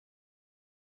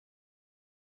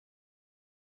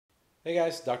Hey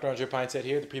guys, Dr. Andre Pinesett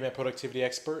here, the Premed Productivity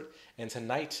Expert, and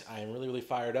tonight I am really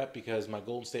fired up because my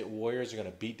Golden State Warriors are going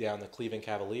to beat down the Cleveland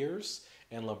Cavaliers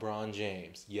and LeBron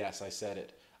James. Yes, I said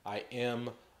it. I am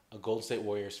a Golden State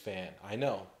Warriors fan. I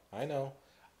know.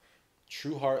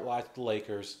 True heart lies with the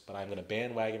Lakers, but I'm going to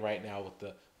bandwagon right now with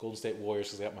the Golden State Warriors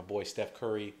because I got my boy Steph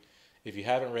Curry. If you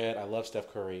haven't read, I love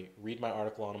Steph Curry. Read my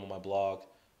article on him on my blog,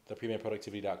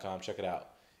 thepremedproductivity.com. Check it out.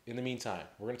 In the meantime,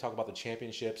 we're going to talk about the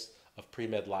championships of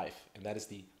pre-med life, and that is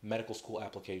the medical school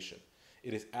application.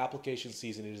 It is application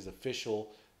season. It is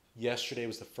official. Yesterday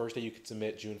was the first day you could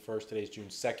submit, June 1st. Today is June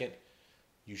 2nd.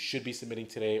 You should be submitting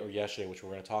today or yesterday, which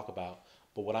we're going to talk about.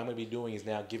 But what I'm going to be doing is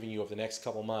now giving you over the next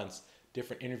couple months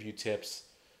different interview tips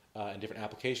and different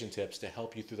application tips to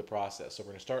help you through the process. So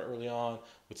we're going to start early on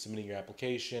with submitting your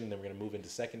application, then we're going to move into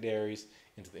secondaries,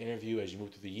 into the interview as you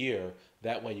move through the year.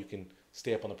 That way you can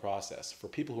stay up on the process. For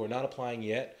people who are not applying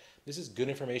yet, this is good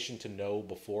information to know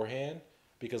beforehand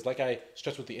because like I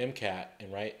stressed with the MCAT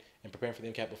and preparing for the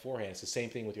MCAT beforehand, it's the same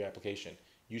thing with your application.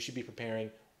 You should be preparing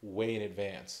way in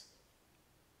advance.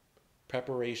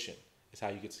 Preparation is how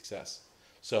you get success.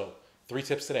 So 3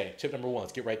 tips today. Tip number 1,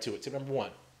 let's get right to it. Tip number 1,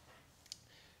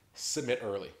 submit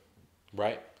early,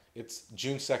 right? It's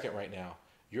June 2nd right now.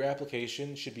 Your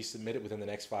application should be submitted within the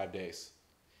next 5 days.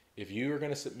 If you are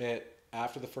going to submit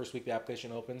after the first week the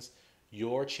application opens,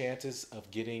 your chances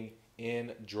of getting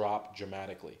in drop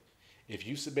dramatically. If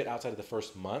you submit outside of the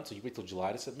first month, so you wait till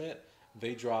July to submit,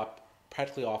 they drop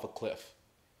practically off a cliff.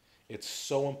 It's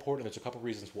so important. There's a couple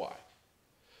reasons why.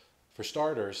 For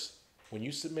starters, when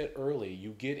you submit early, you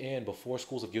get in before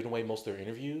schools have given away most of their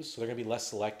interviews, so they're going to be less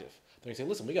selective. They're going to say,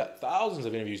 listen, we got thousands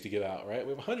of interviews to give out, right?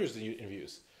 We have hundreds of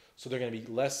interviews. So they're going to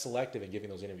be less selective in giving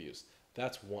those interviews.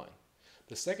 That's one.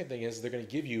 The second thing is they're going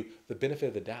to give you the benefit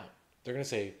of the doubt. They're going to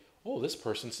say, oh, this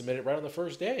person submitted right on the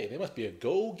first day. They must be a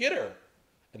go-getter.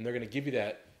 And they're going to give you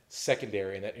that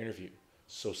secondary in that interview.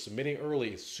 So submitting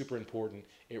early is super important.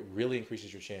 It really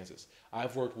increases your chances.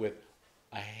 I've worked with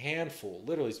a handful,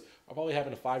 literally, I've probably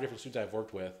happened to 5 different students I've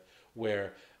worked with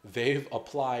where they've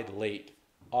applied late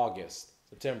August,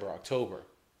 September, October,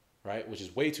 right? Which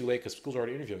is way too late because schools are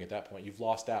already interviewing at that point. You've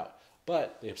lost out.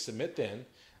 But they submit then,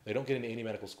 they don't get into any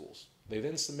medical schools. They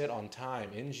then submit on time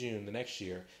in June the next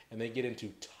year and they get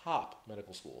into top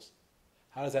medical schools.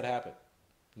 How does that happen?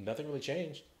 Nothing really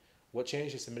changed. What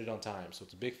changed is submitted on time. So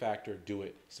it's a big factor. Do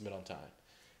it. Submit on time.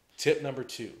 Tip number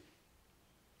 2,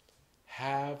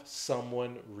 have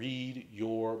someone read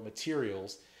your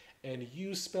materials and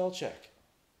use spell check.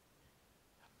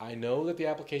 I know that the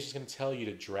application is going to tell you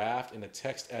to draft in a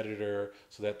text editor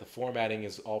so that the formatting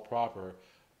is all proper,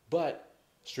 but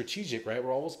strategic, right?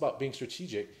 We're always about being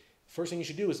strategic. First thing you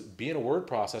should do is be in a word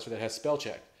processor that has spell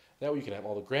check. That way you can have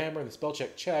all the grammar and the spell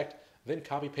check checked, then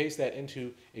copy paste that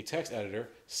into a text editor,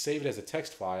 save it as a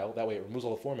text file, that way it removes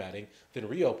all the formatting, then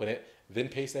reopen it, then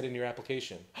paste that in your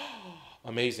application.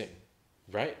 Amazing,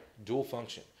 right? Dual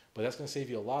function. But that's going to save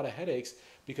you a lot of headaches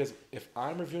because if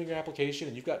I'm reviewing your application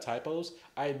and you've got typos,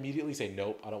 I immediately say,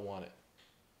 nope, I don't want it.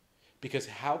 Because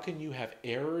how can you have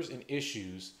errors and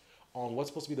issues on what's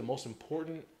supposed to be the most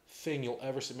important thing you'll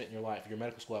ever submit in your life, your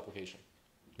medical school application,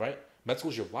 right? Med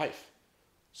school is your life.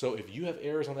 So if you have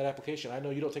errors on that application, I know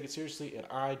you don't take it seriously and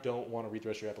I don't want to read the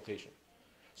rest of your application.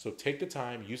 So take the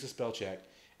time, use the spell check,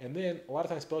 and then a lot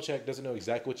of times spell check doesn't know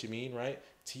exactly what you mean, right?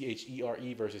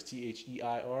 T-H-E-R-E versus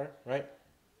T-H-E-I-R, right?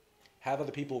 Have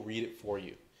other people read it for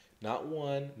you. Not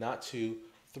one, not two,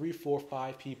 3, 4,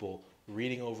 5 people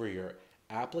reading over your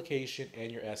application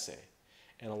and your essay.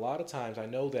 And a lot of times I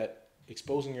know that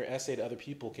exposing your essay to other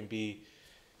people can be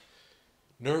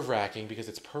nerve-wracking because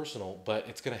it's personal, but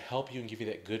it's going to help you and give you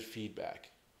that good feedback.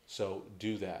 So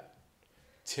do that.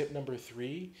 Tip number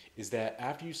 3 is that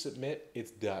after you submit,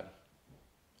 it's done.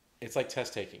 It's like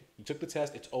test taking. You took the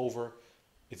test, it's over,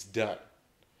 it's done.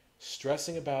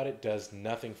 Stressing about it does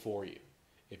nothing for you.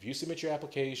 If you submit your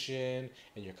application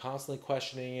and you're constantly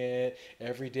questioning it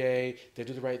every day, did I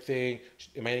do the right thing?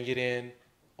 Am I going to get in?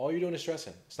 All you're doing is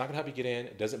stressing. It's not going to help you get in.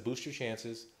 It doesn't boost your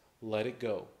chances. Let it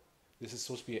go. This is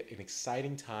supposed to be an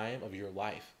exciting time of your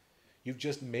life. You've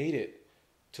just made it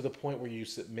to the point where you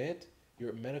submit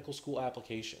your medical school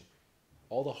application.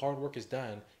 All the hard work is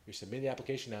done. You're submitting the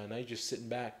application now, and now you're just sitting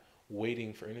back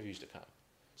waiting for interviews to come.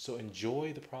 So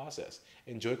enjoy the process.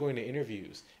 Enjoy going to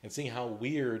interviews and seeing how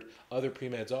weird other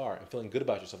pre-meds are and feeling good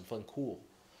about yourself and feeling cool.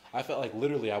 I felt like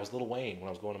literally I was Lil Wayne when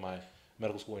I was going to my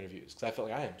medical school interviews because I felt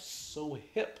like I am so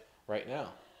hip right now.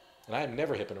 And I am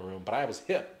never hip in a room, but I was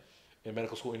hip in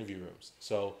medical school interview rooms.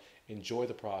 So enjoy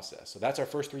the process. So that's our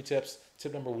first 3 tips.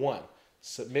 Tip number 1,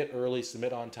 submit early,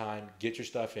 submit on time, get your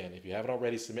stuff in. If you haven't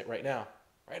already, submit right now.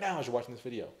 right now as you're watching this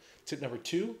video. Tip number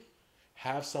 2,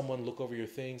 have someone look over your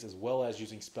things as well as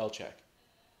using spell check.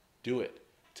 Do it.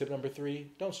 Tip number 3,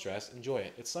 don't stress, enjoy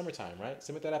it. It's summertime, right?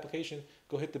 Submit that application,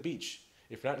 go hit the beach.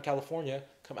 If you're not in California,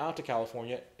 come out to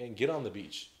California and get on the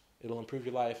beach. It'll improve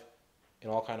your life in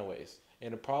all kind of ways.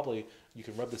 And probably you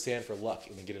can rub the sand for luck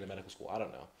and then get into medical school. I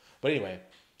don't know. But anyway,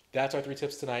 that's our 3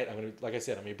 tips tonight. Like I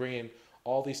said, I'm going to bring in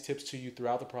all these tips to you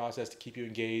throughout the process to keep you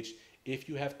engaged. If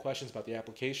you have questions about the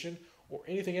application or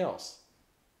anything else,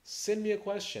 send me a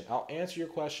question. I'll answer your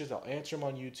questions. I'll answer them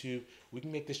on YouTube. We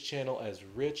can make this channel as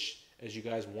rich as you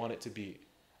guys want it to be.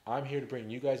 I'm here to bring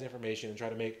you guys information and try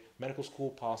to make medical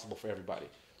school possible for everybody.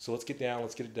 So let's get down,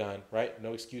 let's get it done, right?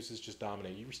 No excuses, just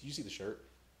dominate. You see the shirt.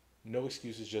 No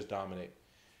excuses, just dominate.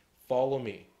 Follow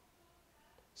me.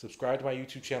 Subscribe to my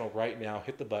YouTube channel right now.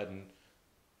 Hit the button.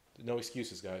 No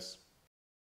excuses, guys.